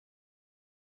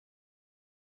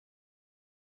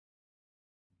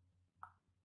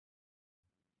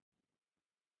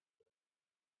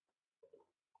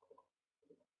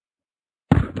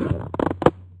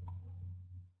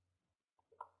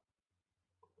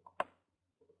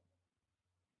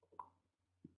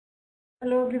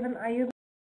Hello everyone, are you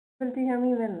able to hear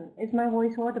me well? Is my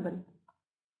voice audible?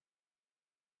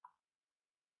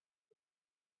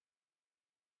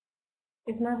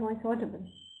 Is my voice audible?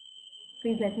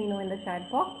 Please let me know in the chat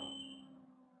box.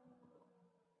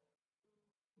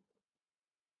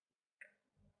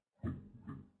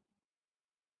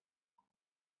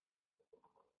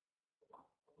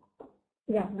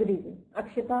 Yeah, good evening.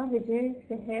 Akshita, Vijay,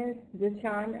 Seher,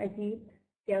 Zishan, Ajit,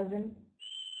 Kelvin.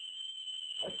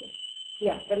 Okay.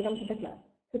 Yeah, welcome to the class.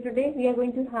 So today we are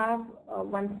going to have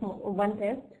one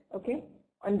test, okay,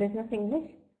 on business English.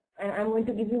 And I'm going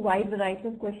to give you wide variety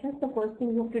of questions. The first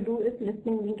thing you have to do is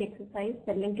listening link exercise.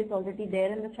 The link is already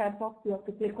there in the chat box. You have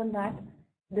to click on that.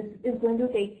 This is going to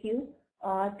take you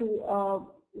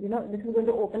this is going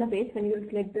to open a page when you will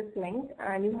click this link,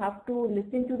 and you have to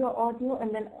listen to the audio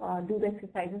and then do the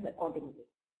exercises accordingly.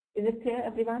 Is it clear,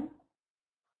 everyone?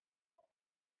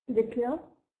 Is it clear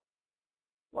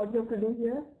what you have to do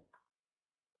here?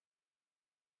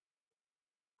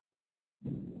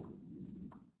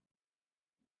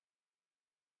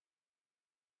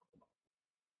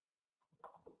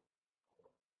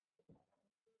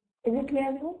 Is it clear,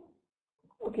 everyone?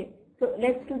 Okay, so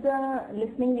let's do the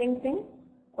listening link thing.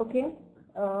 Okay,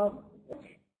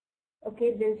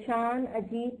 okay, Dilshan,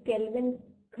 Ajit, Kelvin,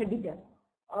 Khadija.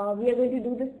 We are going to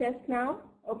do this test now.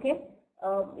 Okay,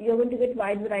 you're going to get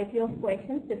wide variety of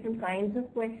questions, different kinds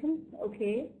of questions.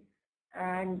 Okay,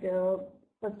 and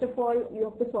first of all, you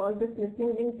have to solve this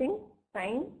listening link thing.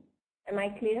 Fine. Am I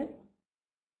clear?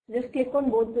 Just click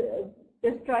on both.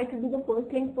 Just try to do the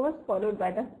first link first, followed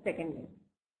by the second link.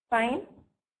 Fine.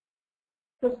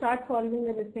 So start solving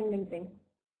the listening link thing.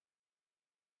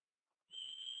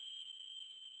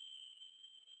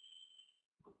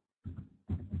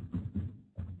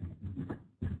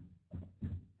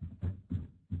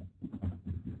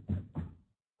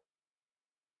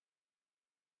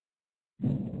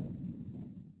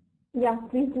 Yeah,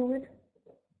 please do it.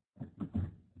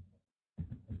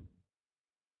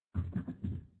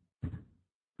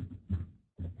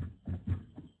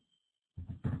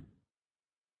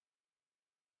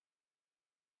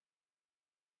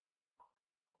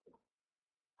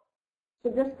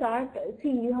 So just start. See,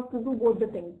 you have to do both the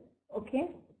things.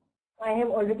 Okay. I have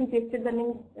already pasted the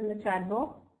link in the chat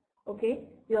box. Okay.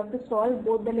 You have to solve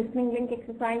both the listening link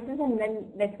exercises and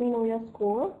then let me know your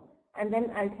score, and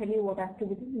then I'll tell you what has to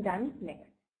be done next.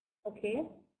 Okay.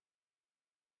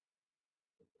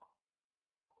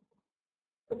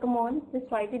 So come on,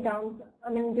 just write it down.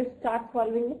 Just start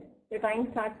solving it. Your time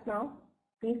starts now.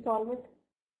 Please solve it.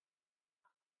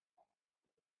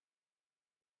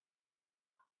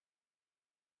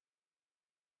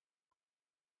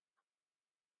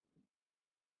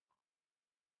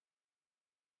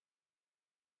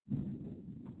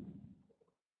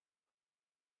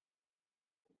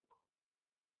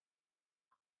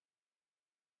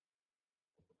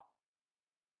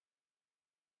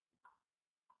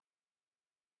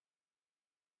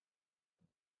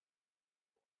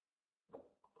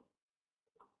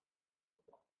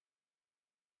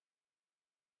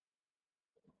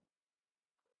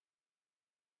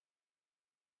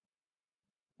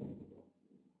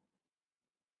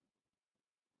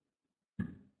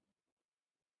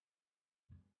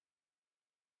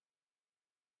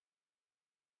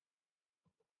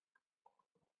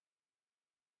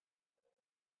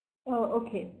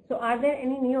 Okay. So are there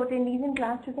any new attendees in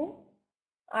class today?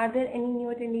 Are there any new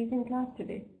attendees in class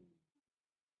today?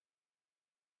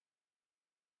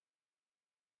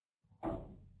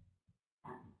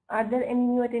 Are there any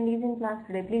new attendees in class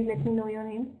today? Please let me know your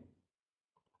name.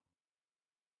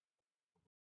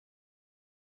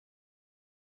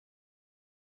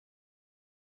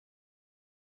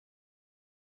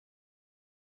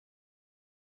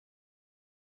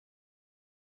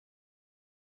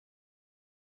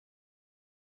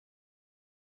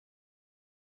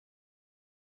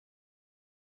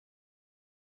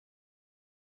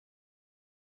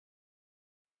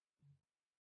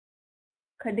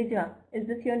 Khadija, is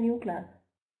this your new class?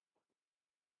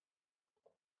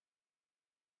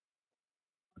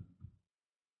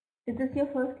 Is this your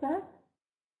first class?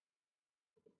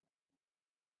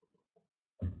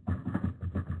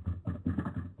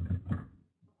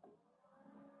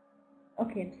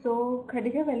 Okay, so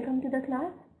Khadija, welcome to the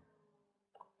class.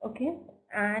 Okay,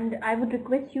 and I would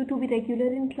request you to be regular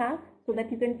in class so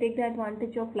that you can take the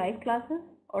advantage of live classes.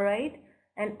 All right,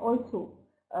 and also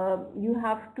you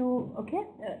have to, okay,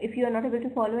 if you are not able to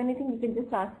follow anything, you can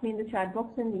just ask me in the chat box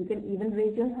and you can even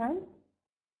raise your hand.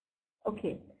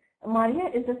 Okay, Maria,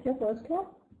 is this your first class?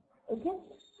 Okay,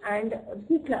 and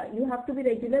you have to be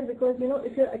regular because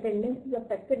if your attendance is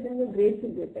affected, then your grades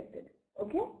will be affected.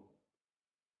 Okay?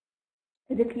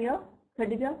 Is it clear?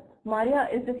 Khadija? Maria,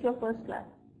 is this your first class?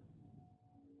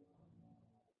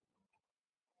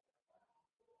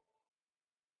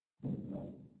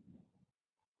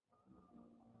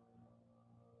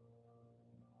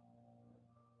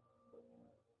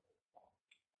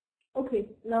 Okay,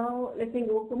 now let me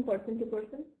go from person to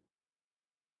person.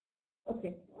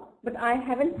 Okay, but I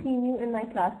haven't seen you in my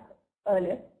class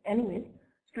earlier. Anyways,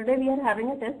 today we are having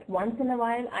a test. Once in a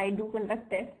while, I do conduct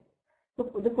tests. So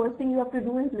the first thing you have to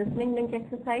do is listening link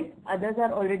exercise. Others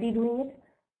are already doing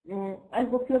it. I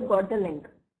hope you have got the link.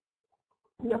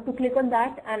 You have to click on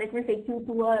that, and it will take you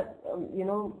to a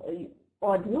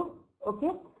audio.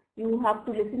 Okay, you have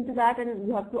to listen to that, and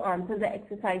you have to answer the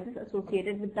exercises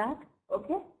associated with that.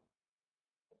 Okay.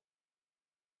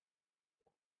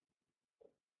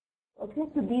 Okay,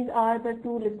 so these are the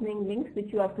two listening links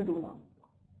which you have to do now.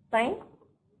 Fine?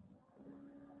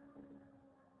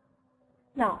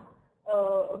 Now,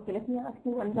 okay, let me ask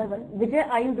you one by one. Vijay,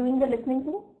 are you doing the listening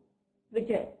too?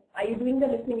 Vijay, are you doing the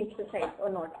listening exercise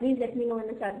or not? Please let me know in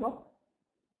the chat box.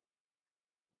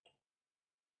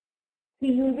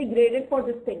 See, you will be graded for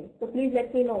this thing. So please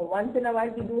let me know. Once in a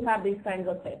while we do have these kinds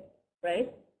of tests,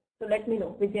 right? So let me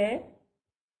know. Vijay,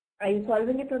 are you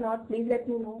solving it or not? Please let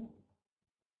me know.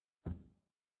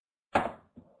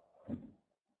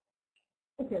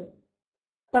 Okay.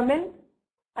 Kamil,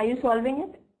 are you solving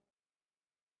it?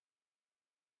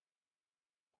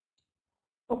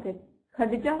 Okay.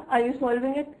 Khadija, are you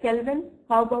solving it? Kelvin,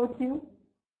 how about you?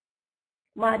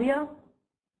 Maria,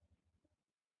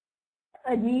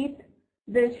 Ajit,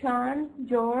 Dilshan,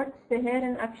 George, Seher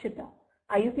and Akshita.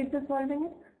 Are you people solving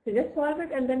it? So just solve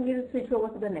it and then we'll switch over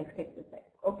to the next exercise.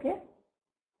 Okay?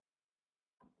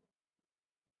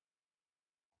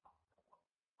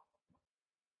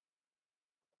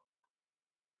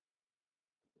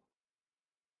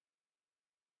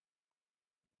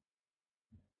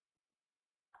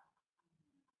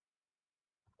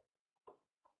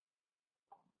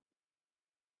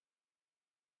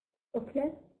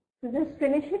 Okay? So just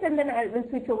finish it and then I will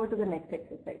switch over to the next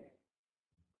exercise.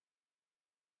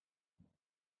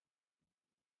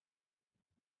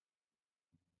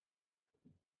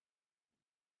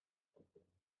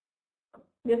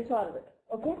 Just solve it.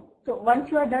 Okay? So once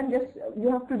you are done, just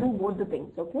you have to do both the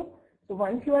things. Okay? So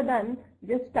once you are done,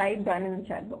 just type done in the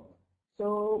chat box.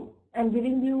 So I'm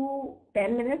giving you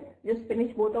 10 minutes. Just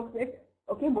finish both of it.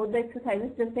 Okay? Both the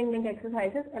exercises, listening link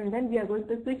exercises, and then we are going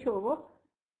to switch over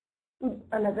to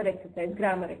another exercise,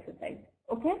 grammar exercise.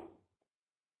 Okay?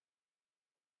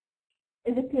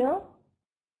 Is it clear?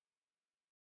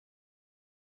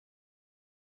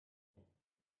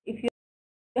 If you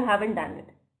haven't done it.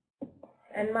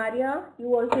 And Maria,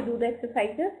 you also do the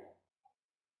exercises.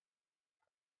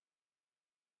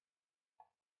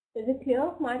 Is it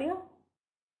clear, Maria?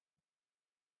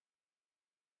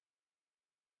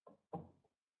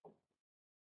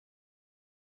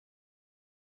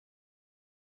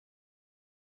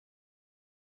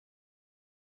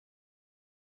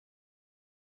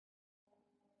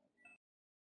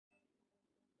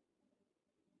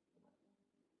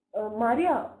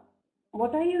 Maria,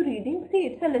 what are you reading? See,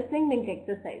 it's a listening link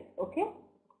exercise, okay?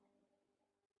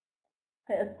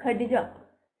 Khadija,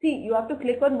 see, you have to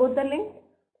click on both the links.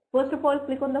 First of all,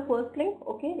 click on the first link,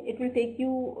 okay? It will take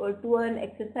you to an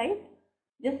exercise.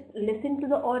 Just listen to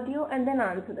the audio and then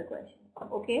answer the question,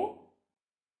 okay?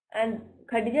 And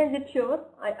Khadija, is it sure?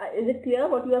 Is it clear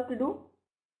what you have to do?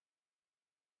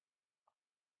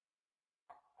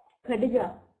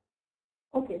 Khadija,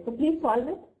 okay, so please solve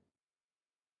it.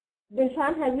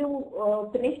 Dilshan, have you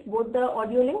finished both the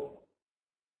audio links?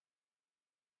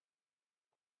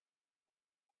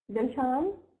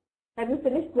 Dilshan, have you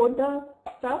finished both the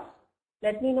stuff?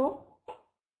 Let me know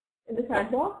in the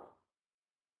chat box.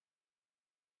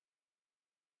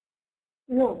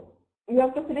 No, you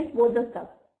have to finish both the stuff.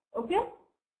 Okay?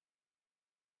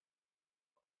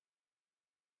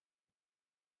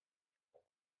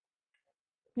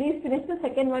 Please finish the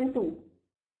second one too.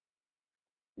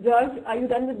 George, are you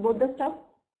done with both the stuff?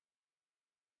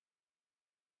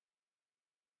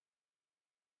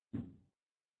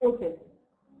 Okay.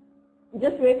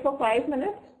 Just wait for 5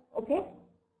 minutes. Okay?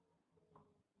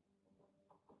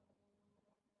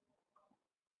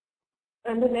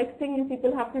 And the next thing you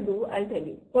people have to do, I'll tell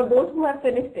you. For those who have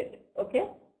finished it, okay?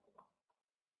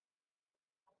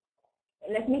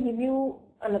 Let me give you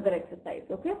another exercise,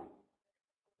 okay?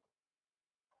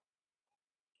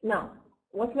 Now,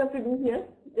 what you have to do here,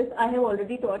 this I have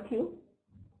already taught you.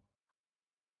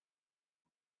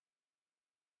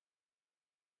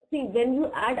 See, when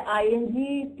you add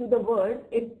ing to the word,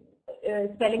 it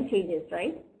spelling changes,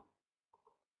 right?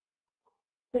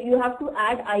 So you have to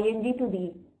add ing to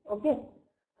these. Okay.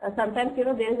 Sometimes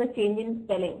there is a change in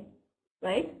spelling,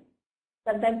 right?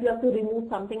 Sometimes you have to remove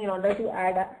something in order to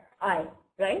add a I,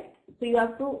 right? So you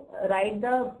have to write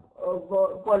the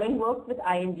following words with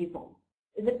ing form.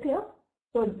 Is it clear?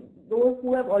 So those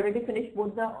who have already finished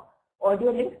both the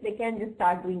audio links, they can just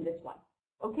start doing this one.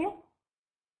 Okay?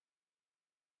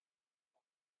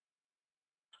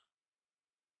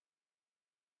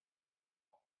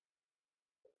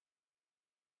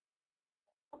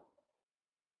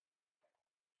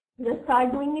 Just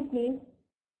start doing it, please.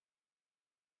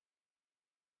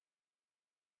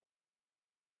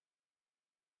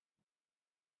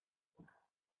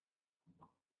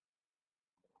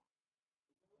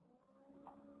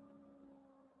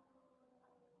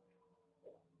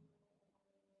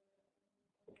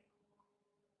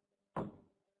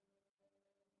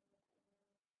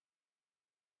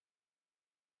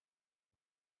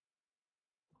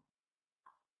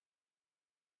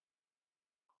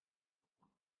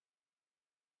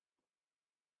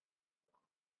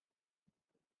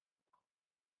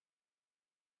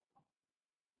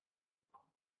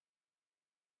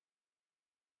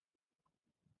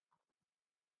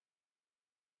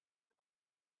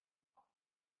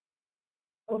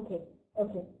 Okay.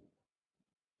 Okay.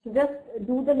 So just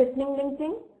do the listening link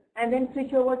thing and then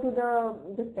switch over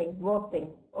to this thing, work thing.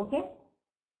 Okay?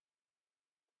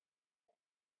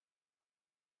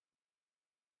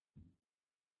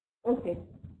 Okay.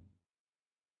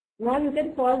 Now you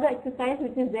can solve the exercise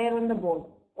which is there on the board.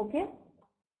 Okay?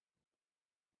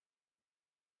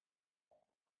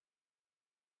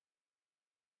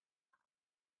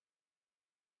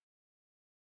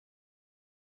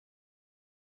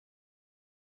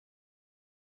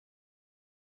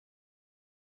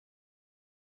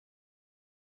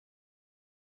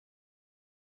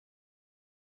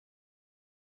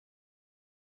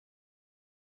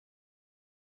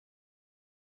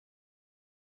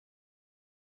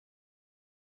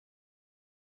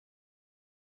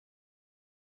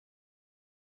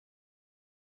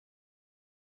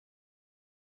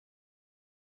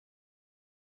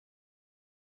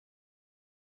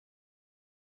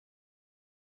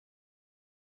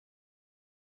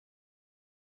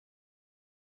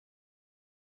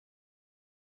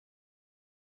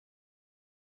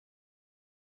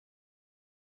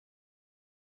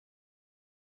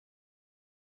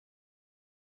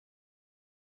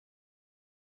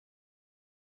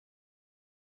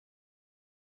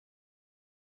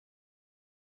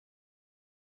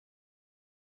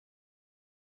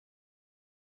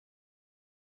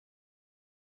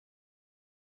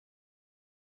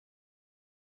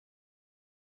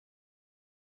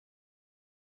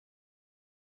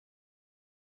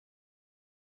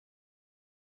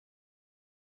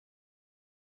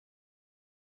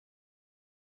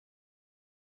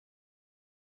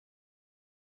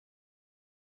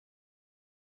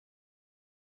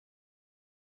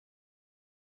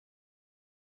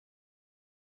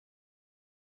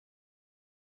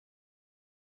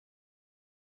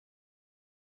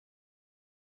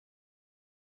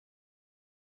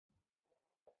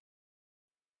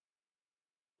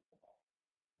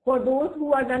 For those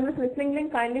who are done with listening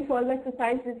link, kindly solve the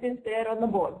exercise which is there on the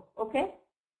board. Okay?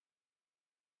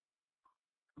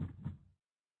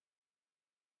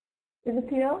 Is it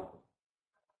clear?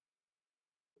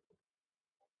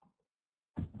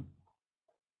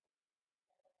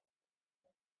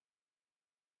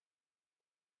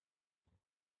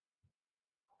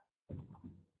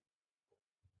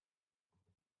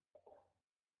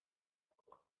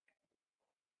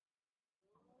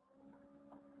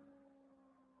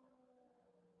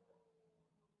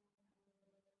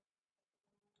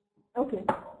 Okay.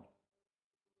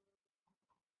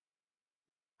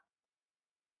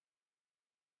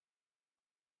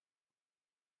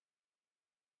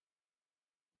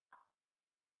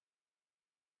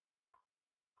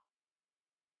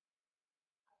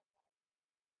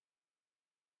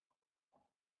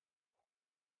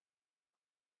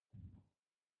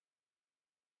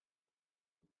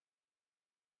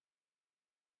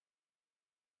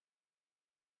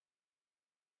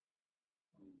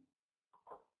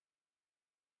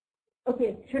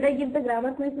 Okay. Should I give the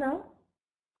grammar quiz now?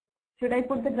 Should I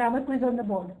put the grammar quiz on the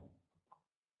board?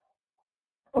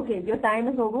 Okay. Your time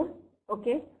is over.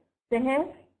 Okay. Seher,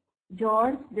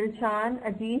 George, Dilshan,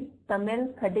 Ajit,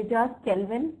 Tamil, Khadija,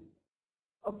 Kelvin.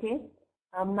 Okay.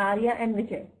 Maria and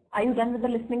Vijay. Are you done with the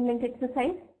listening link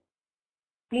exercise?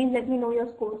 Please let me know your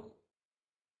scores.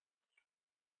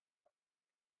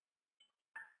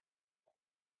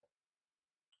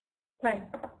 Fine.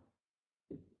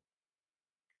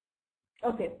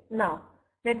 Okay. Now,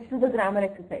 Let's do the grammar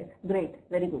exercise. Great,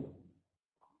 very good.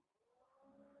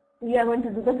 We are going to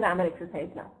do the grammar exercise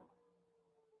now.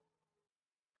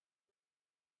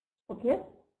 Okay.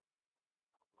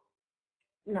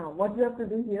 Now, what you have to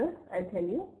do here, I'll tell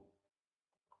you.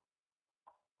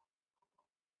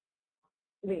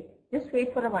 Wait, just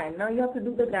wait for a while. Now you have to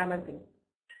do the grammar thing.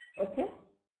 Okay.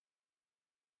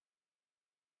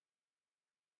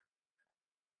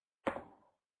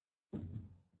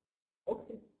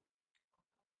 Okay.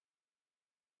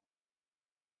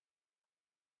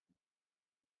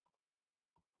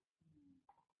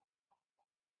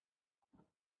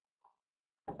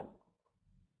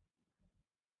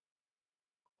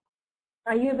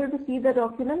 Are you able to see the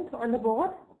document on the board?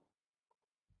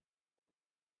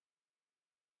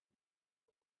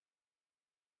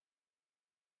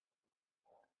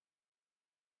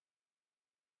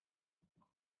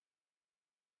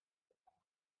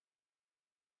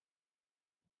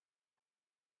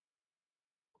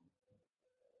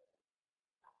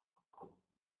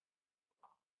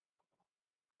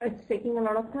 It's taking a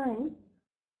lot of time.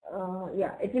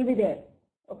 Yeah, it will be there.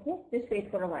 Okay, just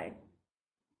wait for a while.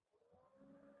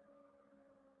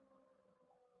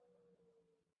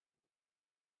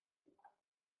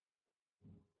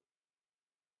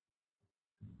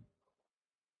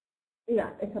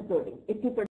 Yeah, it's uploading.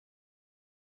 80%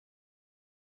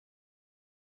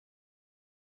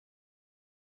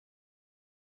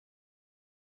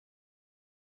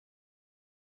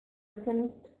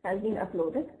 has been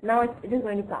uploaded. Now it is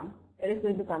going to come. It is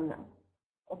going to come now.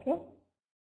 Okay.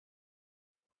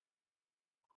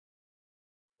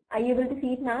 Are you able to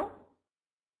see it now?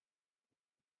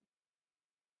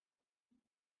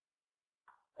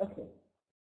 Okay.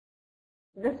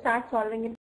 Just start solving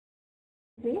it,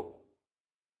 please.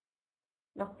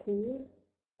 Not clear.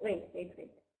 Wait.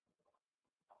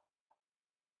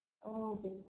 Oh,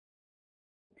 wait.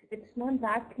 It's not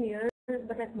that clear,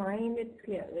 but at mine it's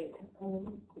clear. Wait.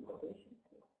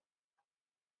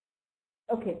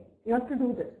 Okay, you have to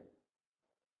do this.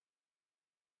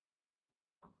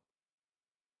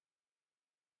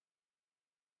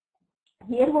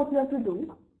 Here what you have to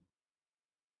do,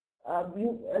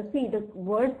 you see the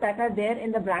words that are there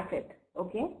in the bracket,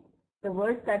 okay? The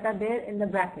words that are there in the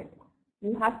bracket.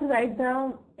 You have to write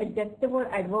the adjective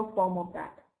or adverb form of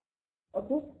that,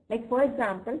 okay? Like for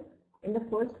example, in the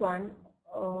first one,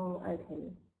 I'll tell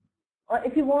you. Or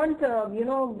if you want,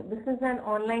 this is an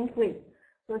online quiz.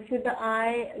 So should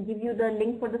I give you the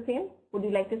link for the same? Would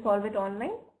you like to solve it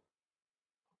online?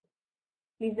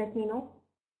 Please let me know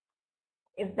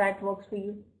if that works for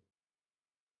you.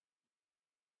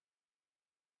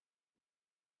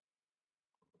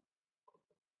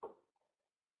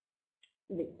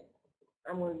 Wait,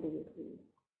 I'm going to do it for you.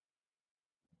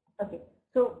 Okay,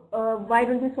 so why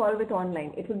don't you solve it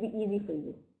online? It will be easy for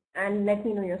you. And let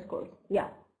me know your scores. Yeah.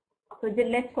 So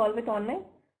let's solve it online.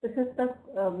 This is the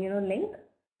link.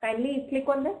 Kindly click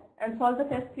on this and solve the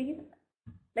test, please.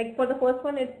 Like for the first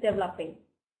one, it's developing.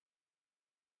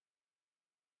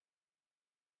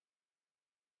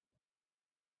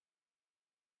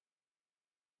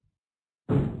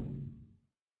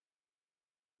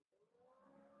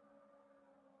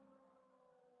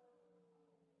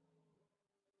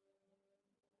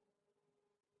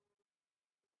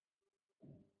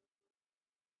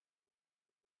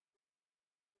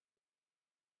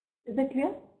 Is it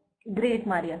clear? Great,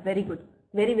 Maria. Very good.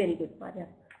 Very, very good, Maria.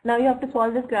 Now you have to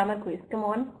solve this grammar quiz. Come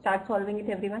on, start solving it,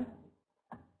 everyone.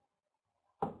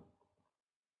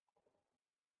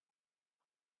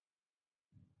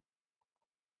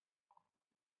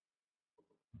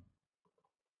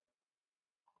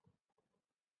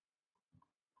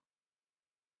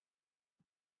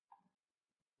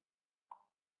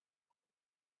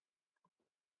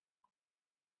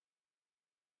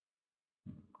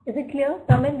 Is it clear?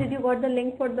 Tamil, did you got the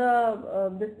link for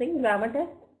the this thing, grammar test?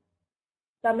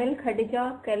 Tamil,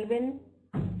 Khadija, Kelvin,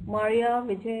 Maria,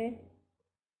 Vijay,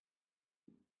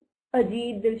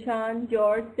 Ajit, Dilshan,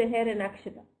 George, Seher and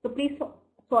Akshita. So please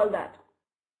solve that.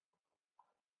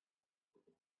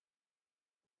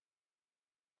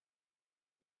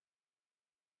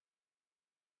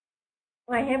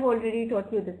 I have already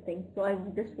taught you this thing, so I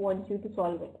just want you to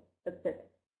solve it. That's it.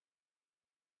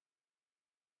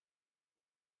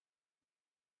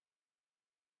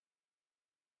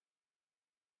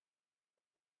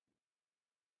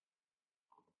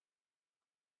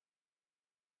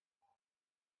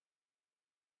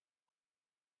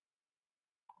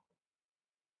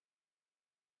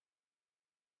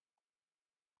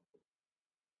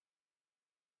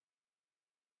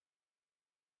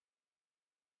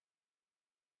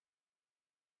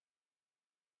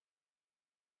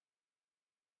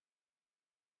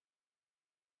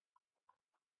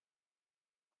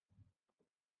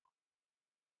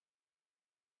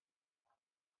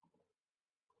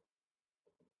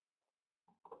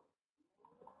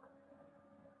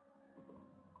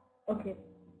 Okay,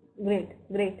 great,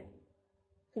 great.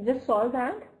 So just solve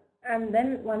that, and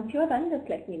then once you're done, just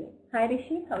let me know. Hi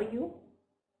Rishi, how are you?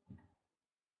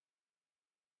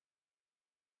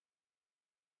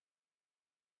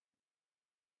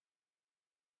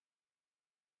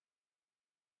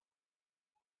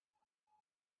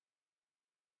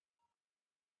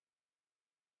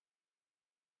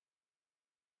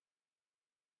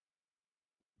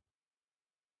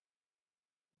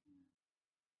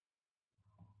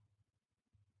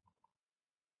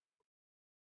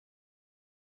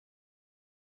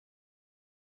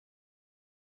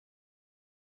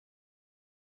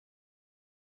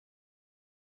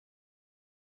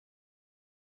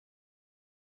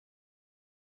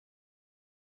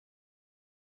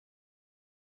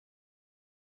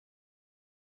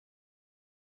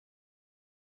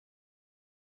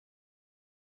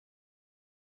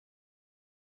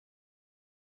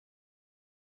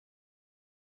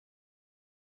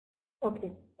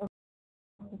 Okay,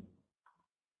 okay.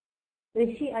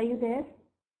 Rishi, are you there?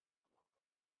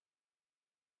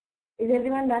 Is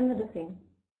everyone done with the same?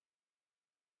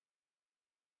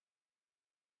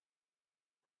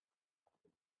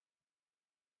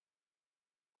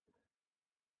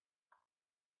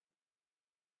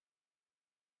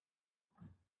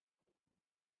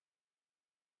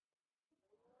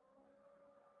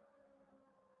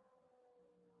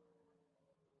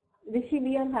 Rishi,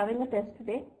 we are having a test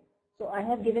today. So I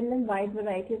have given them wide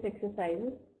variety of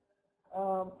exercises.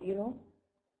 You know,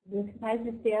 the exercise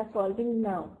which they are solving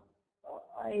now,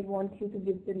 I want you to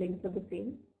give the link for the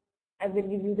same. I will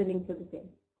give you the link for the same.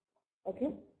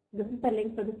 Okay? This is the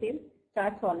link for the same.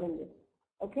 Start solving this.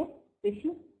 Okay?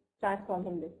 Rishi, start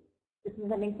solving this. This is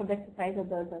the link for the exercise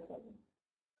others are solving.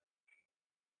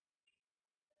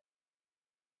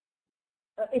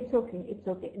 It's okay. It's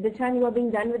okay. Dishan, you are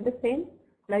being done with the same.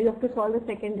 Now you have to solve the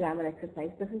second grammar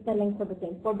exercise. This is the link for the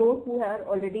same. For those who are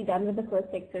already done with the first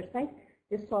exercise,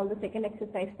 just solve the second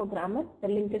exercise for grammar. The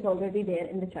link is already there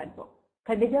in the chat box.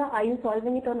 Khadija, are you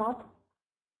solving it or not?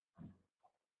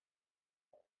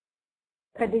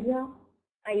 Khadija,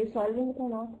 are you solving it or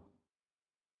not?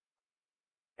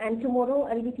 And tomorrow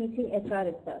I'll be teaching HR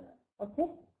itself. Okay?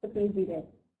 So please be there.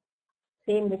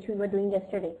 Same which we were doing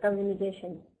yesterday,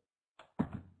 communication.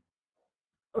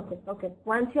 Okay, okay.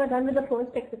 Once you are done with the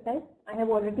first exercise, I have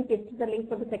already pasted the link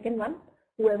for the second one.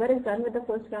 Whoever is done with the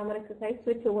first grammar exercise,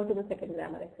 switch over to the second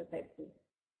grammar exercise, please.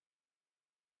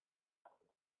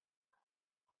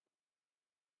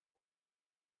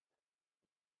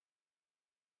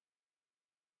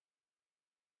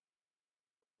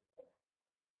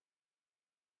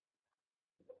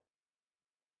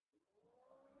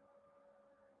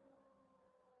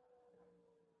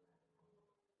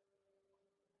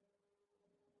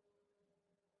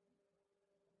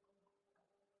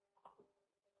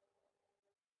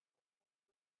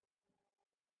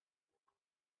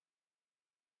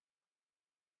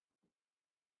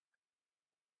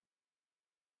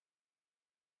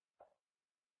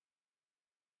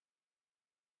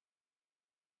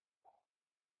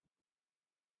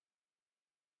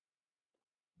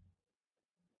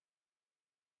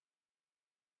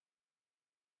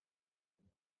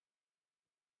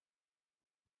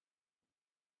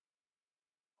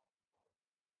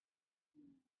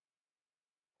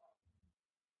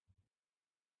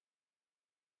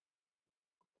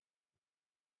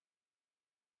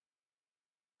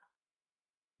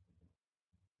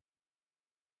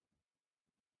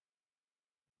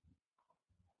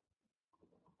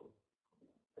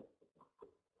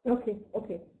 Okay,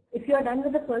 okay. If you are done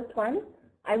with the first one,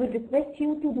 I would request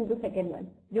you to do the second one.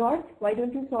 George, why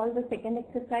don't you solve the second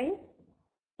exercise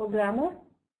for grammar?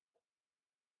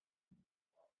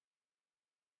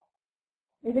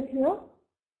 Is it clear?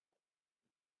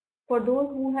 For those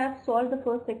who have solved the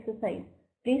first exercise,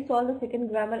 please solve the second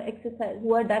grammar exercise.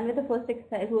 Who are done with the first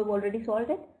exercise, who have already solved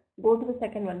it, go to the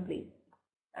second one, please.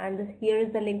 And here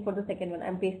is the link for the second one.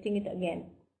 I'm pasting it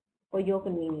again for your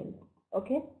convenience.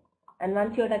 Okay? And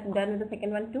once you're done with the second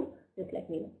one too, just let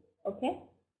me know. Okay?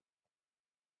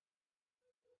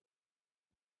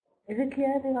 Is it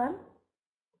clear, everyone?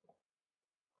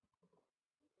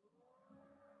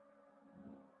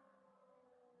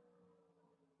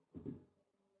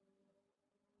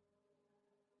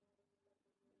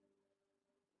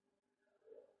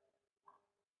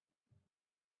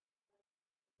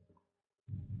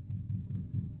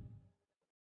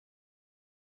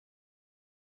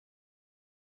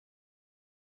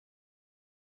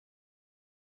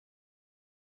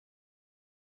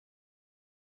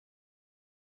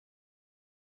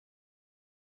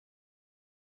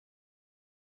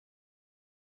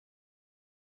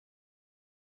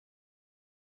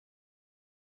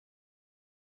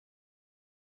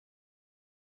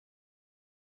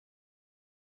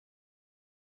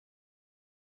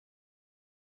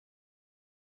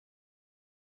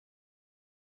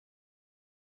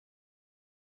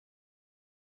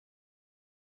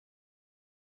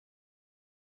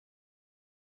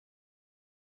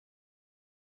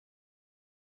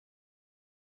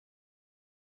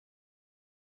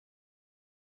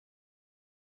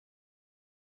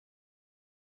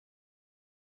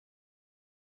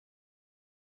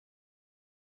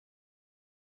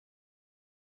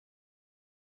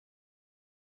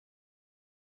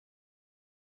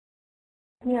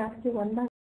 Let me ask you one by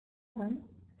one.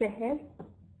 Seher,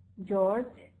 George,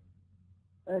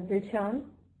 Dilshan,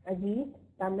 Ajit,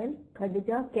 Tamil,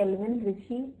 Khadija, Kelvin,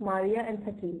 Rishi, Maria, and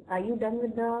Sakil. Are you done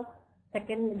with the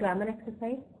second grammar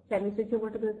exercise? Shall we switch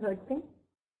over to the third thing?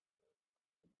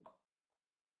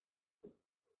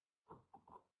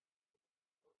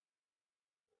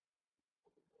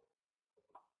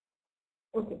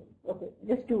 Okay, okay.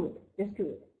 Just do it. Just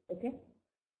do it. Okay.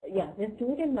 Yeah, just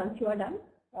do it, and once you are done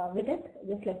with it,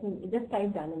 just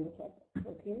type done in the chat.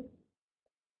 Okay.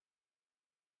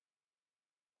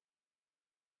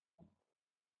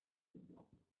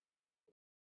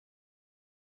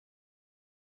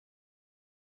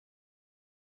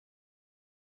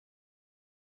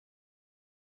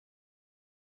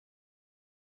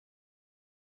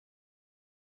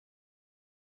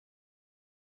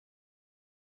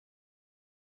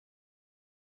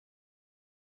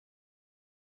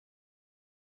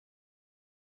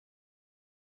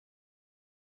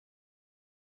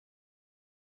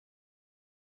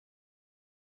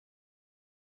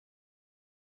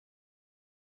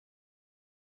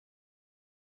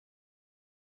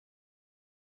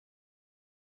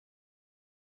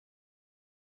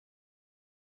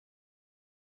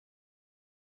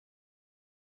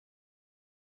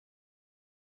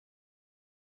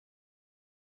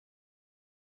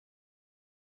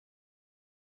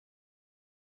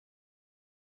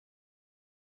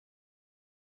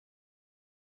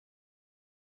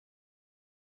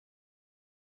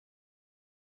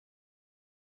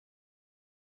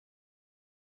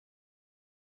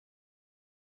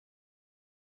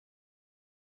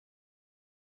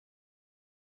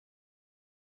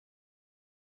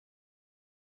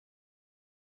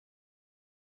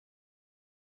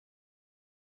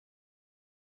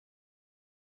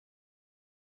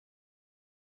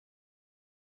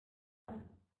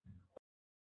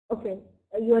 Okay,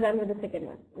 you are done with the second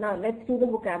one. Now let's do the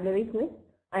vocabulary quiz.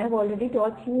 I have already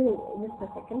taught you.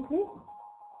 Just a second, please.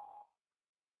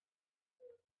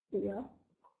 Yeah.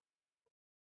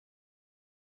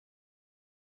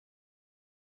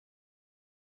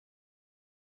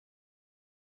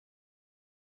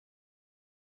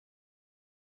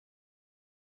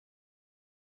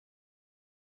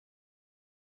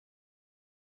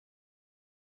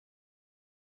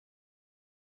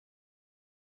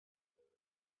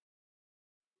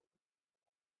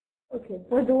 Okay,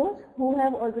 for those who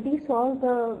have already solved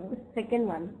the second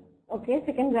one, okay,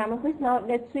 second grammar quiz, now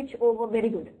let's switch over, very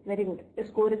good, the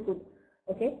score is good,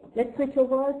 okay, let's switch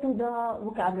over to the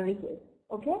vocabulary quiz,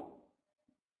 okay.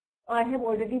 I have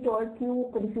already taught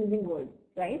you confusing words,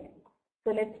 right?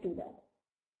 So let's do that.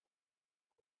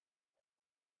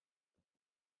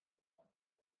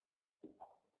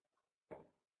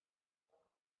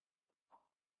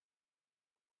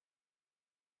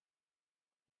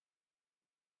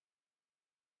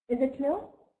 Is it clear?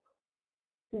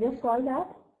 Just solve that,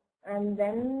 and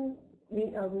then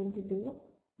we are going to do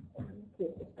case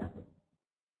study.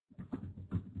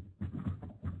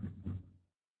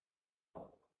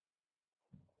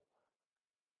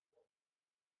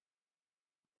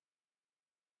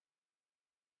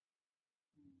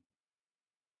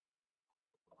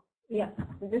 Yeah,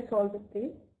 just solve this,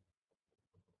 please.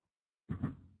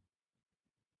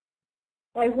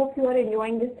 So I hope you are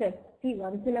enjoying this test. See,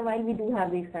 once in a while we do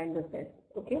have these kinds of tests,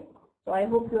 okay? So I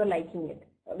hope you are liking it.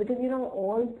 Because, you know,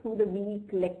 all through the week,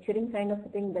 lecturing kind of a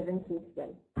thing doesn't suit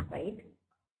well, right?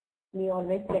 Me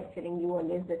always lecturing, you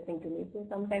always listening to me. So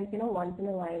sometimes, you know, once in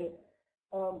a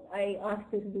while, I ask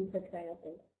you to do such kind of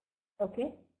things,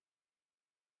 okay?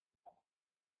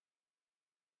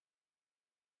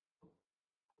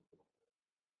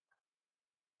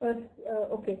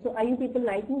 Okay, so are you people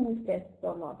liking these tests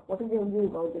or not? What is your view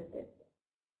about this test?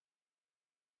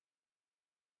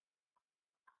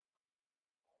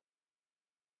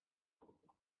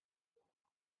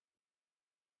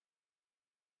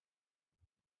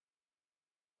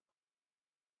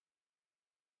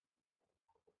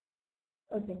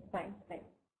 Okay, fine, fine.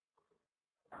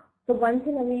 So once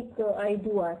in a week, I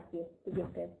do ask you to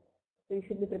give tests. So you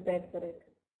should be prepared for it.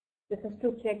 This is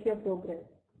to check your progress,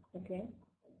 okay?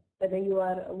 Whether you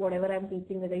are, whatever I'm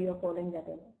teaching, whether you are following that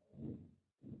or not.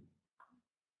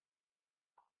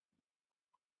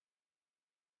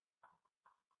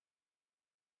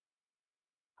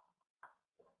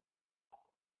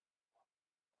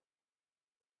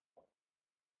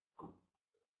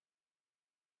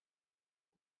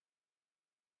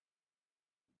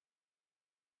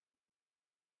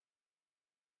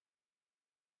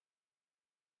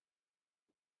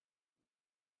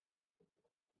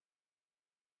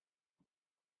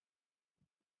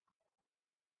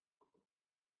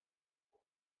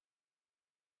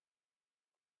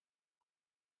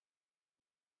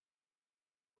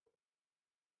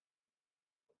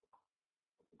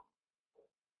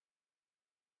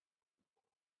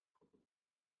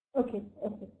 Okay,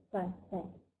 okay, fine,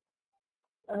 fine.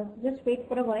 Just wait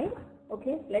for a while,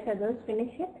 okay? Let others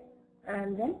finish it,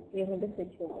 and then we are going to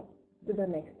switch over to the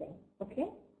next thing, okay?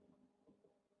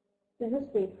 So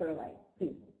just wait for a while,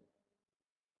 please.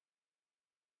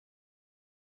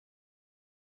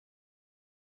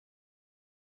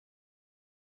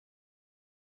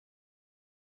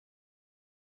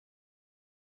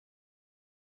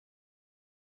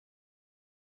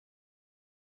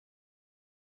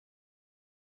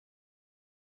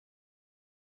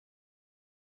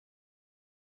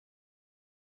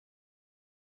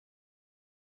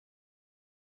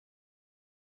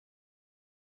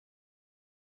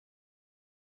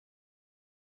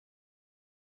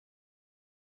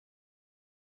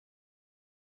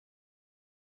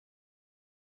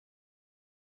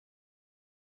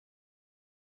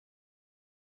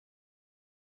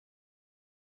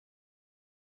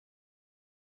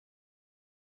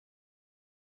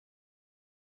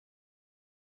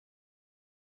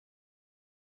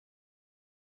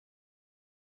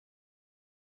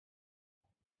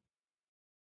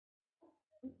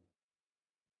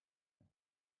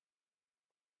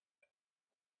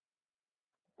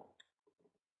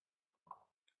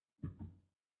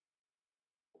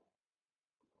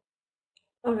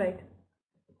 All right.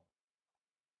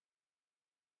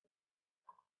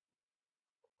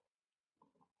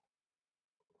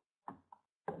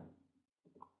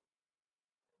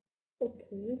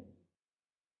 Okay.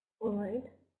 All right.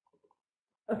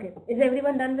 Okay. Is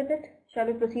everyone done with it? Shall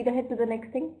we proceed ahead to the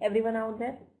next thing? Everyone out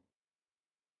there?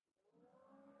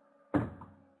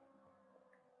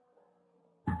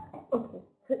 Okay.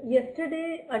 So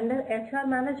yesterday under HR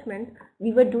management,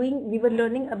 we were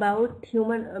learning about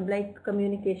human like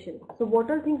communication. So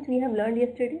what are things we have learned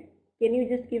yesterday? Can you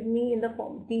just give me in the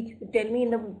form, tell me in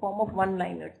the form of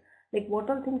one-liners. Like what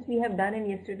are things we have done in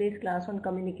yesterday's class on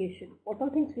communication? What are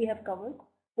things we have covered?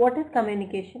 What is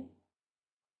communication?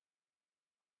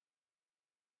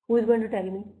 Who is going to tell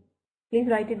me? Please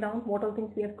write it down. What are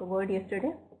things we have covered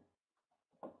yesterday?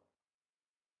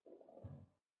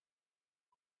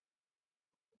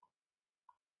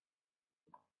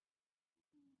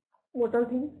 What are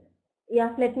things?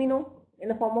 Yeah, let me know in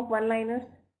the form of one-liners.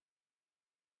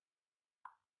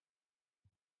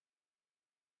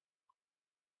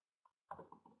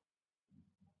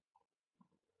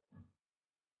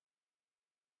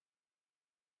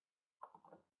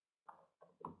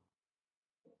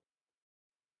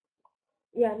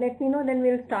 Yeah, let me know, then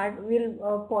we'll start,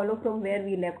 we'll follow from where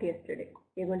we left yesterday.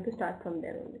 We're going to start from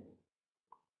there only.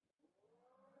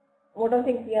 What are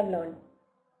things we have learned?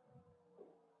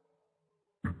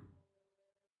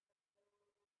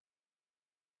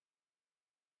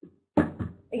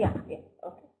 Yeah, okay,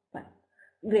 fine.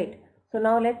 Great. So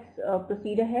now let's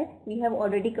proceed ahead. We have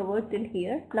already covered till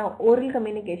here. Now oral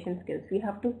communication skills, we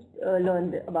have to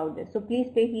learn about this. So please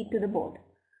pay heed to the board.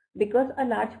 Because a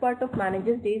large part of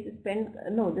managers' days is spent,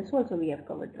 no, this also we have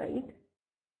covered, right?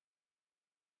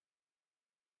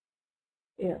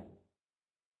 Yeah.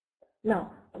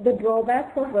 Now, the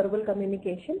drawbacks of verbal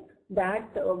communication that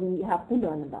we have to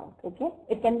learn about, okay?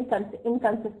 It can be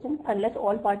inconsistent unless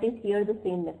all parties hear the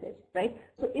same message, right?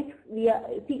 So if we are,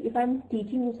 see, if I'm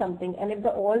teaching you something and if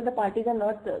all the parties are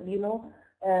not,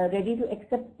 ready to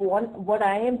accept what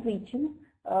I am preaching,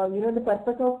 the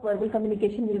purpose of verbal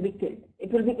communication will be killed.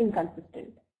 It will be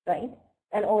inconsistent, right?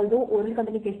 And although oral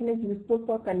communication is useful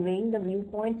for conveying the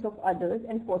viewpoints of others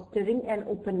and fostering an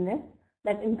openness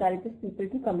that encourages people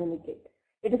to communicate,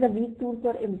 it is a weak tool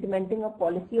for implementing a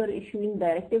policy or issuing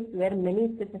directives where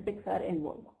many specifics are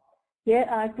involved. Here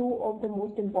are two of the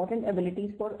most important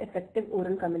abilities for effective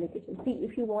oral communication. See,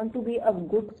 if you want to be a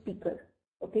good speaker,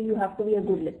 okay, you have to be a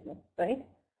good listener, right?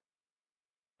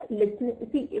 Listen,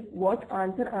 see, if what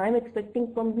answer I am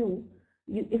expecting from you,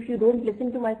 if you don't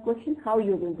listen to my question, how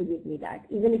you're going to give me that,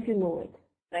 even if you know it,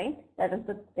 right? That is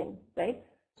the thing, right?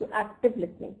 So active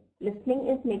listening. Listening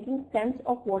is making sense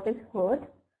of what is heard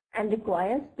and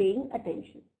requires paying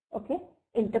attention, okay?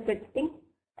 Interpreting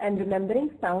and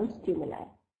remembering sound stimuli,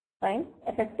 fine?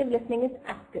 Effective listening is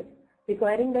active,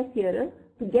 requiring the hearer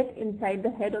to get inside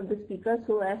the head of the speaker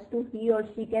so as to he or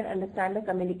she can understand the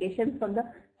communication from the,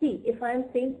 see, if I am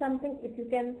saying something, if you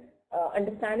can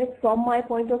understand it from my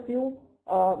point of view,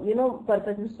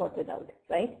 purpose is sorted out,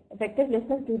 right? Effective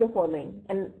listeners do the following,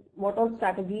 and what all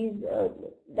strategies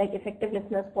like effective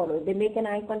listeners follow. They make an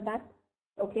eye contact,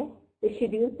 okay? They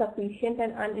schedule sufficient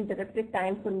and uninterrupted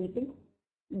time for meetings.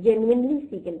 Genuinely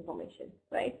seek information,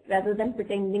 right? Rather than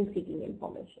pretending seeking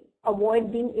information.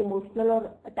 Avoid being emotional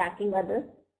or attacking others,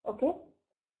 okay?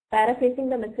 Paraphrasing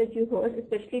the message you heard,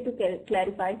 especially to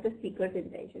clarify the speaker's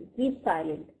intention. Keep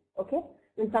silent, okay?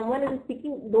 When someone is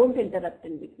speaking, don't interrupt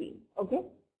in between. Okay?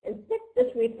 Instead,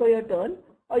 just wait for your turn,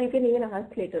 or you can even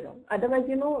ask later on. Otherwise,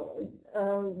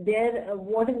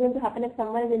 what is going to happen if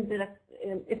someone is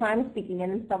if I'm speaking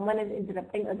and someone is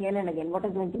interrupting again and again, what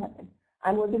is going to happen?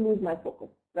 I'm going to lose my focus,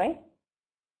 right?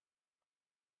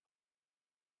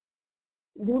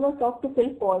 Do not talk to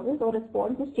fill pauses or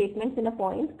respond to statements in a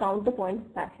point,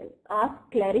 counterpoint fashion. Ask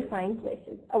clarifying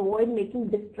questions. Avoid making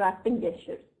distracting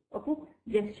gestures. Okay?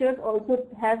 Gestures also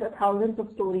has thousands of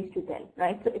stories to tell,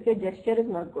 right? So if your gesture is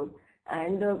not good,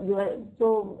 and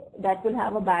so that will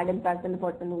have a bad impact on the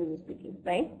person who is speaking,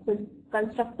 right? So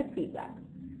constructive feedback.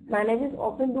 Managers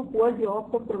often do poor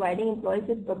jobs of providing employees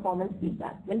with performance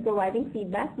feedback. When providing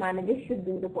feedback, managers should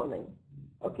do the following.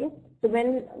 Okay, so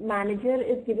when manager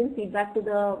is giving feedback to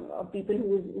the people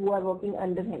who are working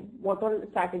under him, what all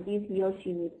strategies he or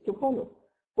she needs to follow.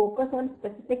 Focus on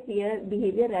specific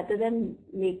behavior rather than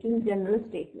making general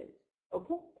statements.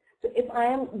 Okay, so if I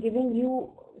am giving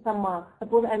you some marks,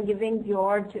 suppose I am giving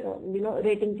George,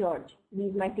 rating George, he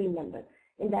is my team member.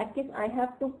 In that case, I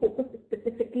have to focus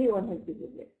specifically on his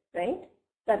behavior, right?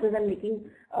 Rather than making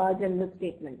general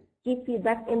statements. Keep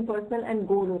feedback impersonal and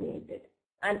goal-oriented.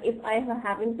 And if I am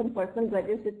having some personal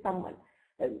grudges with someone,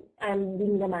 I'm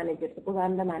being the manager, suppose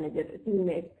I'm the manager,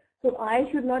 teammates. So I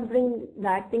should not bring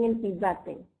that thing in feedback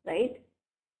thing, right?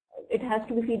 It has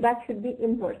to be, feedback should be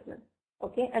impersonal,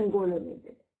 okay, and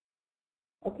goal-oriented,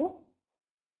 okay?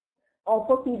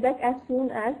 Offer feedback as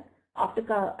soon as after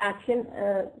action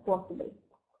possible.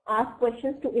 Ask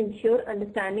questions to ensure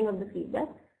understanding of the feedback.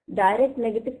 Direct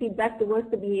negative feedback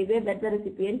towards the behavior that the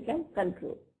recipient can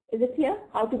control. Is it clear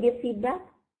how to give feedback?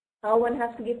 How one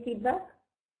has to give feedback?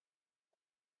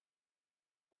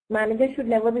 Managers should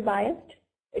never be biased.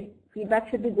 Feedback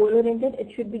should be goal-oriented.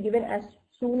 It should be given as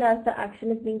soon as the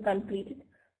action is being completed.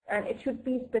 And it should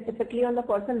be specifically on the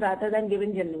person rather than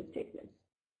giving general statements.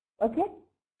 Okay?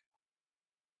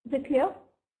 Is it clear?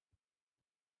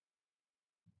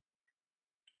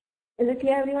 Is it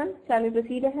clear, everyone? Shall we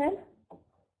proceed ahead?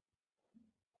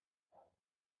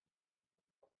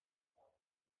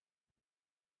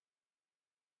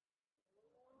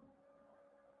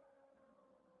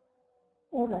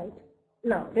 All right.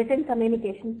 Now, written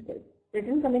communication skills.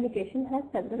 Written communication has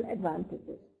several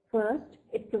advantages. First,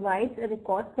 it provides a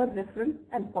record for reference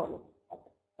and follow.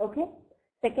 Okay.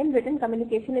 Second, written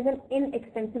communication is an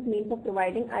inexpensive means of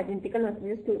providing identical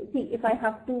messages to, see, if I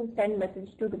have to send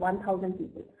message to 1,000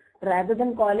 people, rather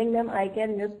than calling them, I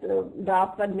can just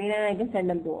draft one mail and I can send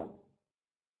them to all.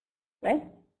 Right?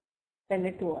 Send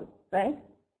it to all. Right?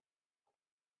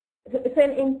 So it's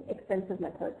an inexpensive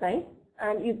method, right?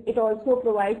 And it also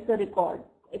provides the record.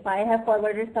 If I have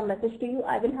forwarded some message to you,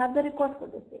 I will have the record for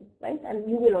the same, right? And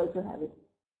you will also have it.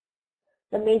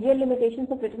 The major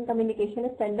limitations of written communication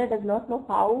is sender does not know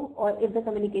how or if the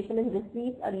communication is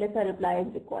received unless a reply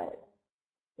is required,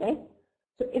 right?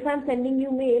 So if I'm sending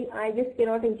you mail, I just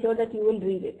cannot ensure that you will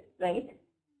read it, right?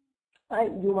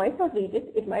 You might not read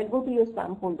it. It might go to your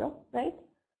spam folder, right?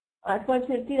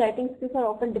 Unfortunately, writing skills are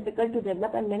often difficult to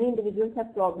develop and many individuals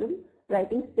have problems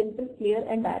writing simple, clear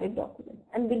and direct documents.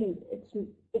 And believe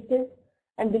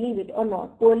it or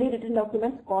not, poorly written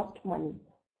documents cost money.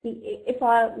 See, if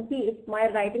my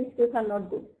writing skills are not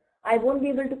good, I won't be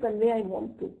able to convey I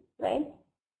want to, right?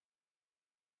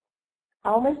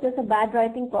 How much does a bad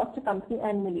writing cost a company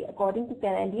annually? According to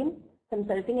Canadian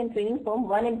consulting and training firm,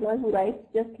 one employee who writes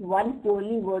just one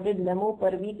poorly worded memo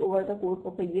per week over the course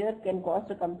of a year can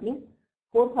cost a company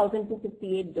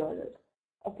 $4,258.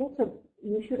 Okay, so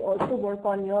you should also work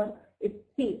on your,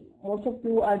 most of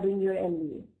you are doing your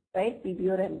MBA, right? PB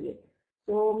or MBA.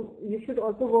 So you should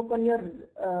also work on your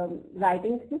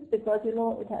writing skills because,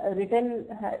 written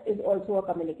is also a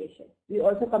communication. We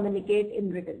also communicate in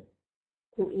written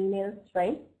through emails,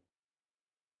 right?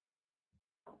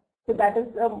 So that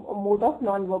is a mode of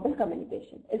non-verbal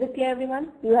communication. Is it clear,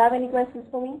 everyone? Do you have any questions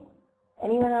for me?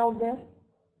 Anyone out there?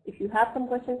 If you have some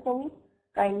questions for me,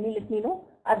 kindly let me know.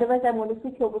 Otherwise, I'm going to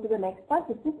switch over to the next part,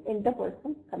 which is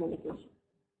interpersonal communication.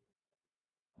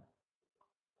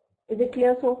 Is it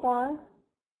clear so far?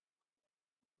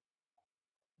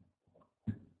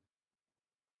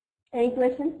 Any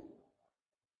questions?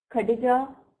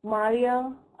 Khadija,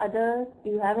 Maria, others, do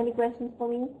you have any questions for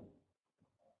me?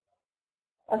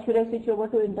 Or should I switch over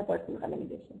to interpersonal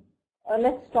communication?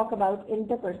 Let's talk about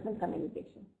interpersonal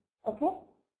communication. Okay?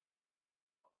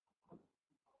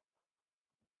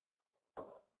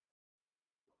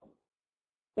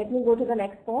 Let me go to the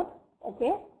next board.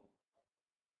 Okay?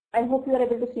 I hope you are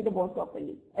able to see the board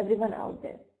properly. Everyone out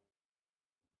there.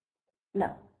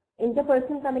 Now,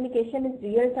 Interpersonal communication is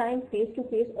real-time,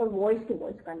 face-to-face or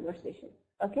voice-to-voice conversation.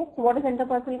 Okay, so what is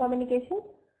interpersonal communication?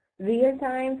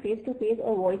 Real-time, face-to-face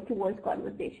or voice-to-voice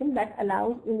conversation that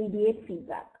allows immediate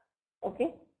feedback.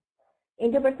 Okay.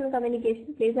 Interpersonal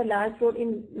communication plays a large role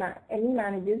in any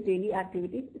manager's daily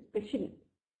activities, especially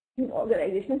in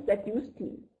organizations that use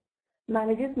teams.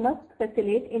 Managers must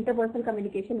facilitate interpersonal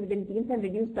communication within teams and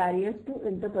reduce barriers to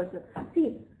interpersonal.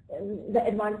 See, the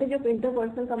advantage of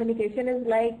interpersonal communication is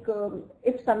like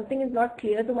if something is not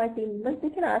clear to my team members, they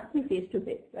can ask me face to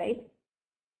face, right?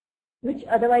 Which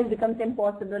otherwise becomes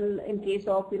impossible in case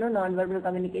of non-verbal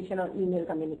communication or email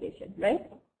communication,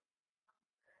 right?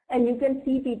 And you can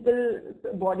see people's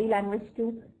body language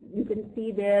too. You can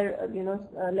see their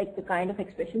like the kind of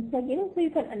expressions they're giving, so you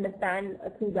can understand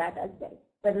through that as well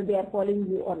whether they are following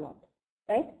you or not,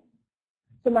 right?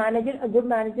 So a good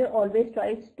manager always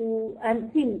tries to,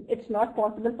 and see, it's not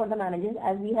possible for the managers,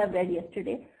 as we have read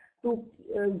yesterday, to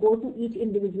go to each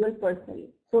individual personally.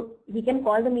 So he can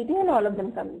call the meeting and all of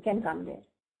them can come there,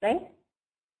 right?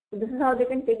 So this is how they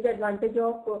can take the advantage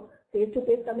of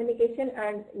face-to-face communication,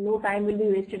 and no time will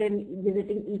be wasted in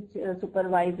visiting each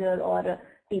supervisor or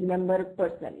team member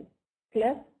personally.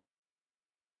 Clear?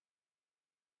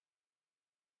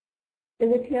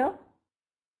 Is it clear?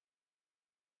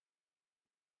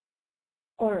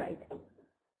 All right.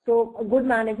 So good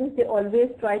managers, they always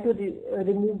try to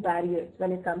remove barriers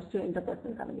when it comes to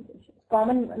interpersonal communication.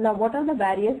 Now, what are the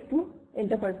barriers to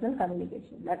interpersonal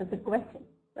communication? That is the question,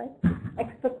 right?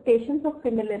 Expectations of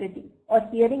familiarity or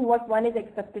hearing what one is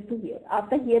expected to hear.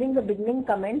 After hearing the beginning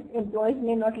comments, employees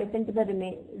may not listen to the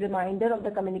reminder of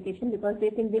the communication because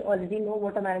they think they already know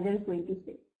what a manager is going to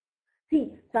say.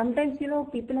 See, sometimes,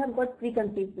 people have got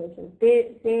preconceived notions.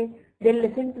 They'll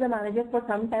listen to the manager for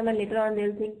some time and later on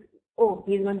they'll think, oh,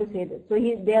 he's going to say this. So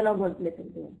they are not going to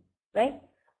listen to him, right?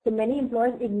 So many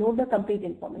employees ignore the complete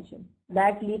information.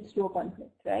 That leads to a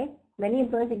conflict, right? Many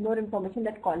employees ignore information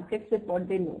that conflicts with what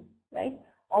they know, right?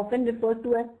 Often referred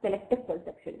to as selective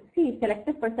perception. See,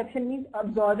 selective perception means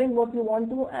absorbing what you want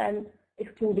to and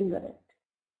excluding the rest.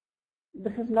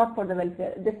 This is not for the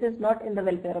welfare. This is not in the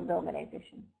welfare of the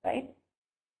organization, right?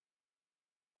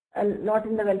 And not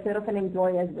in the welfare of an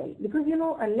employee as well. Because,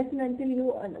 unless and until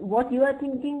what you are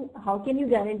thinking, how can you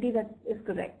guarantee that is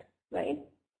correct, right?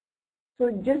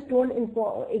 So just don't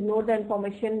ignore the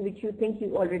information which you think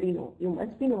you already know. You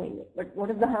must be knowing it. But what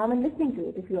is the harm in listening to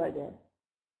it if you are there?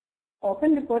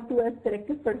 Often referred to as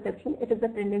selective perception, it is the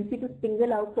tendency to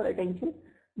single out for attention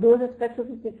those aspects of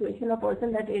a situation or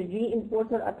person that reinforce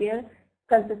or appear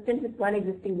consistent with one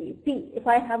existing belief. See, if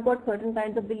I have got certain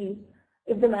kinds of beliefs,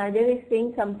 if the manager is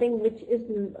saying something which is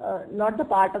not the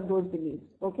part of those beliefs,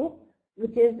 okay,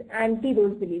 which is anti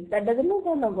those beliefs, that doesn't mean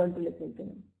I'm not going to listen to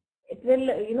him. It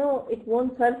will, it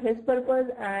won't serve his purpose,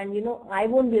 and I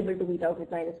won't be able to meet out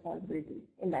with my responsibilities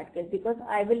in that case, because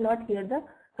I will not hear the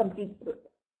complete truth,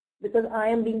 because I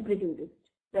am being prejudiced,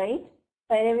 right?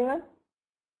 Fine, everyone?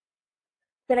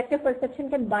 Selective perception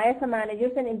can bias a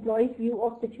manager's and employee's view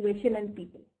of situation and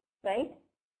people, right?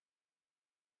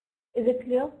 Is it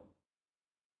clear?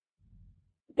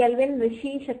 Kelvin,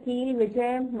 Rishi, Shakil,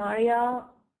 Vijay, Maria,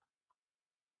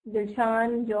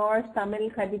 Dilshan, George, Tamil,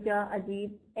 Khadija,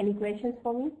 Ajit, any questions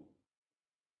for me?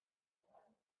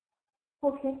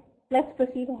 Okay, let's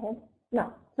proceed ahead.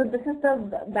 Now, so this is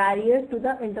the barrier to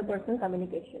the interpersonal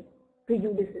communication,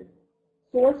 prejudices.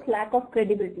 Source, lack of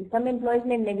credibility. Some employees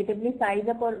may negatively size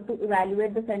up or to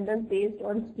evaluate the sentence based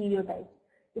on stereotypes.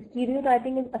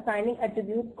 Stereotyping is assigning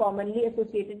attributes commonly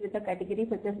associated with a category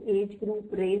such as age, group,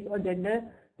 race, or gender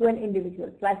to an individual.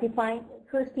 Classifying,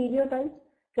 so stereotypes,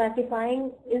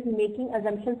 classifying is making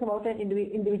assumptions about an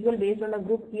individual based on a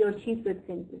group he or she fits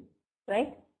into,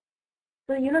 right?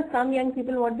 So, some young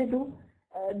people, what they do,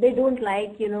 they don't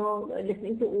like,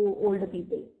 listening to older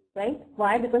people, right?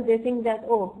 Why? Because they think that,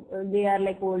 oh, they are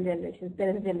like old generations. There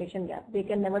is a generation gap. They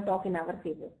can never talk in our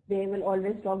favor. They will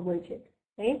always talk bullshit,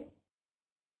 right?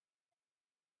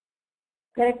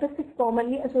 Characteristics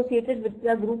commonly associated with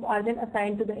the group are then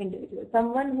assigned to the individual.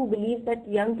 Someone who believes that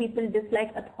young people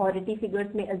dislike authority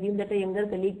figures may assume that a younger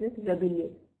colleague is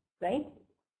rebellious, right?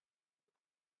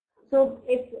 So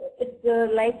it's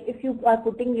like if you are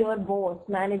putting your boss,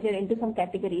 manager into some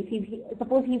category,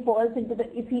 suppose he falls into the,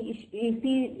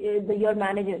 your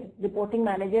manager, reporting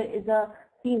manager is a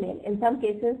female. In some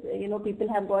cases, people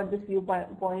have got this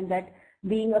viewpoint that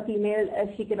being a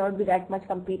female, she cannot be that much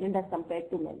competent as compared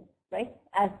to men, right?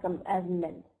 As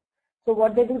men. So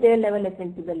what they do, they will never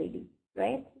listen to the lady,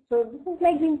 right? So this is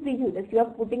like being prejudiced. You are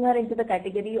putting her into the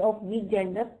category of weak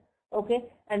gender, okay,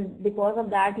 and because of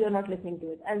that you are not listening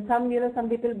to it. And some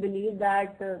people believe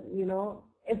that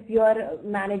if your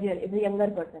manager is a younger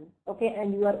person, okay,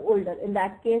 and you are older, in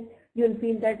that case, you'll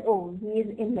feel that, oh, he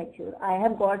is immature. I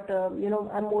have got,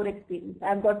 I'm more experienced.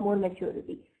 I've got more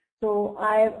maturity. So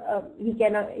he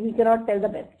cannot tell the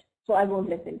best. So I won't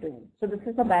listen to him. So this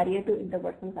is a barrier to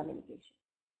interpersonal communication.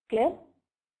 Clear?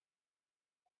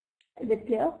 Is it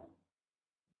clear?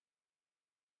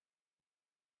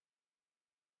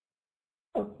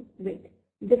 Okay, great.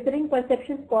 Differing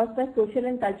perceptions caused by social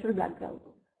and cultural backgrounds.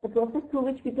 The process through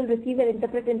which people receive and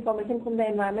interpret information from the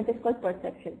environment is called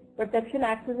perception. Perception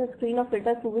acts as a screen or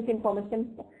filter through which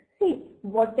information. See,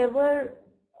 whatever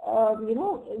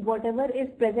whatever is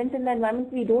present in the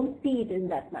environment, we don't see it in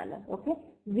that manner. Okay,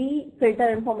 we filter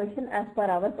information as per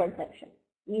our perception.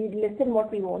 We listen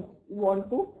what we want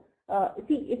to.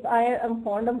 See, if I am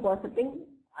fond of gossiping,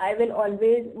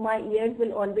 my ears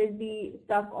will always be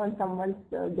stuck on someone's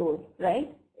door,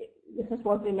 right? This is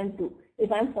what women do.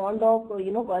 If I'm fond of,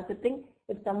 gossiping,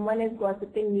 if someone is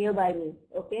gossiping nearby me,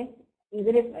 okay,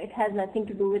 even if it has nothing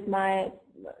to do with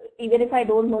even if I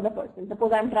don't know the person,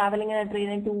 suppose I'm traveling in a train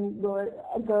and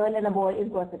a girl and a boy is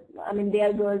gossiping. I mean, they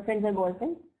are girlfriends and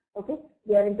boyfriends, okay,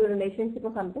 they are into a relationship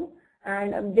or something,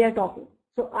 and they are talking.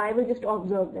 So I will just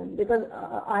observe them because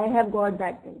I have got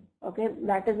that thing, okay,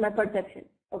 that is my perception,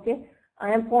 okay,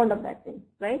 I am fond of that thing,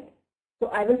 right? So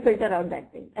I will filter out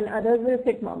that thing, and others will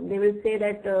sit mum. They will say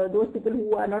that those people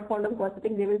who are not fond of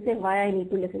gossiping, they will say, why I need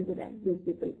to listen to them, these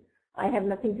people. I have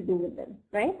nothing to do with them,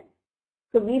 right?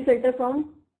 So we filter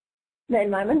from the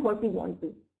environment what we want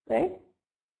to, right?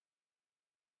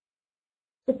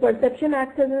 So perception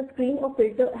acts as a screen or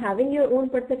filter. Having your own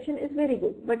perception is very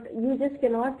good, but you just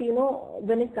cannot,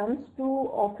 when it comes to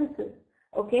offices,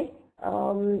 okay,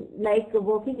 like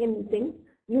working in things,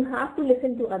 you have to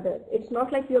listen to others. It's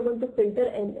not like you're going to filter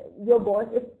and if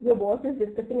your boss is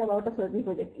discussing about a certain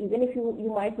project, even if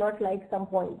you might not like some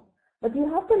points, but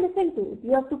you have to listen to it.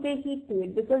 You have to pay heed to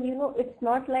it because, it's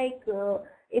not like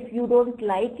if you don't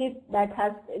like it,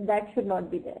 that should not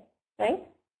be there, right?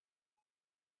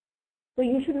 So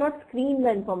you should not screen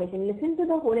the information. Listen to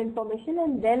the whole information,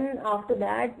 and then after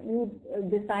that, you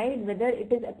decide whether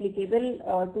it is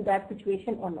applicable to that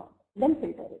situation or not. Then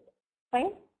filter it,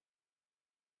 fine?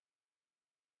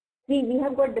 See, we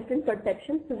have got different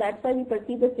perceptions, so that's why we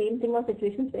perceive the same thing or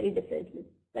situations very differently,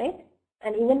 right?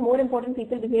 And even more important,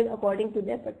 people behave according to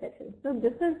their perceptions. So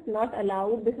this is not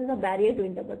allowed. This is a barrier to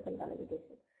interpersonal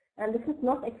communication, and this is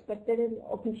not expected in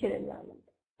official environment.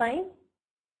 Fine?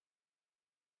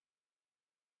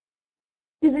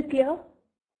 Is it clear?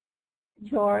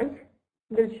 George,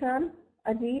 Dilshan,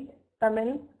 Ajit,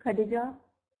 Tamil, Khadija,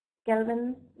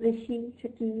 Kelvin, Rishi,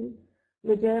 Shakil,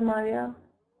 Vijay, Maria.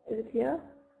 Is it clear?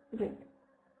 Great.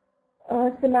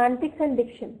 Semantics and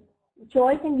diction.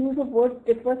 Choice and use of words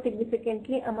differ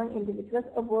significantly among individuals.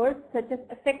 A word such as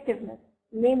effectiveness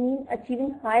may mean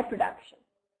achieving high production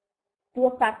to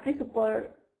a factory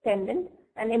superintendent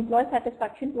and employee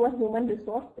satisfaction to a human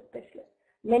resource specialist.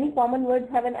 Many common words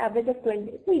have an average of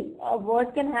 20. See, a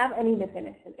word can have any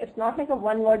definition. It's not like a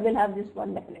one word will have just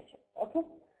one definition. Okay.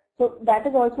 So that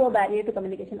is also a barrier to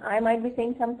communication. I might be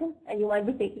saying something and you might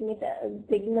be taking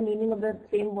the meaning of the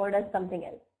same word as something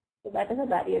else. So that is a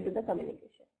barrier to the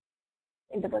communication,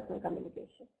 interpersonal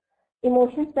communication.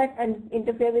 Emotions that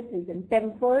interfere with reason.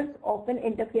 Tempers often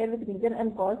interfere with reason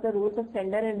and cause the roles of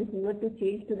sender and receiver to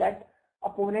change to that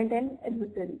opponent and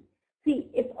adversary. See,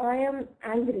 if I am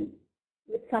angry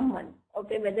with someone,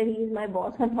 okay, whether he is my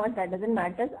boss or not, that doesn't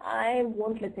matter, I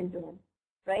won't listen to him,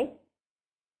 right?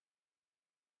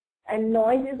 And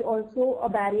noise is also a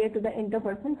barrier to the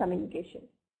interpersonal communication.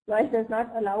 Noise does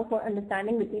not allow for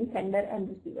understanding between sender and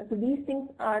receiver. So these things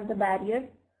are the barriers,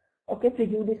 okay,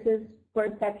 prejudices,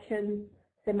 perceptions,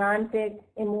 semantics,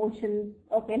 emotions,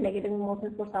 okay, negative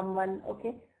emotions for someone,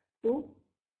 okay, to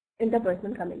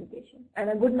interpersonal communication. And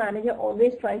a good manager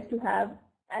always tries to have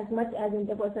as much as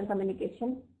interpersonal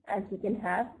communication as we can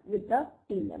have with the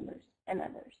team members and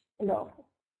others in the office.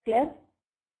 Clear?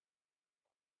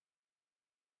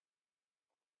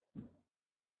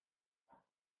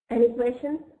 Any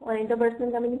questions on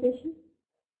interpersonal communication?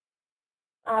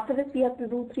 After this, we have to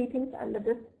do 3 things under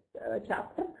this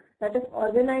chapter. That is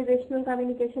organizational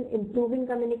communication, improving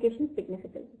communication,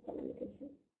 significance of communication.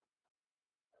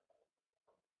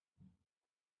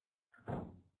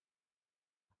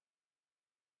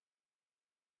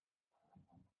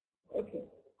 Okay.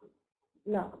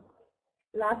 Now,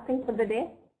 last thing for the day.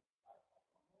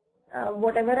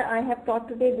 Whatever I have taught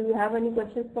today, do you have any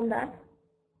questions from that?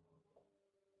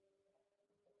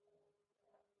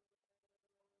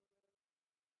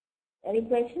 Any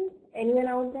questions? Anyone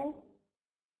out there?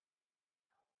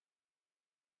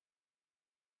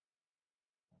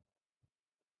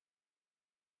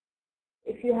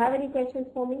 If you have any questions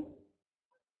for me,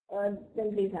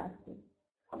 then please ask me.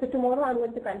 So tomorrow I'm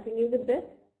going to continue with this.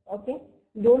 Okay.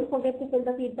 Don't forget to fill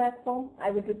the feedback form. I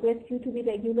would request you to be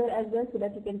regular as well so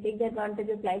that you can take the advantage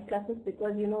of live classes,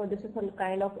 because this is a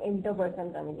kind of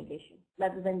interpersonal communication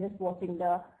rather than just watching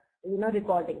the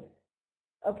recordings.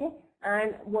 Okay.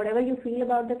 And whatever you feel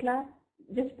about the class,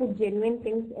 just put genuine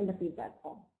things in the feedback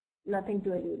form. Nothing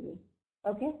to elude me.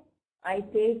 Okay. I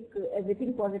take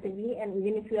everything positively, and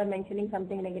even if you are mentioning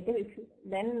something negative,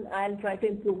 then I'll try to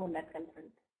improve on that concern.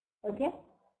 Okay.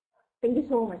 Thank you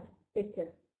so much. Take care.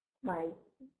 Bye.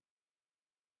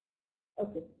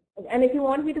 Okay. And if you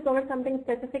want me to cover something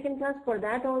specific in class, for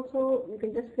that also, you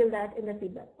can just fill that in the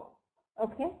feedback form.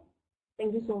 Okay.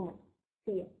 Thank you so much.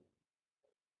 See you.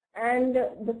 And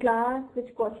the class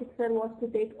which Kaushik sir was to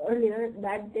take earlier,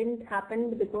 that didn't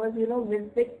happen because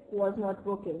Vizix was not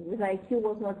working. IQ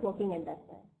was not working at that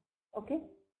time. Okay.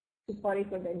 So sorry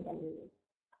for the inconvenience.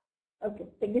 Okay.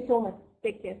 Thank you so much.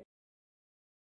 Take care.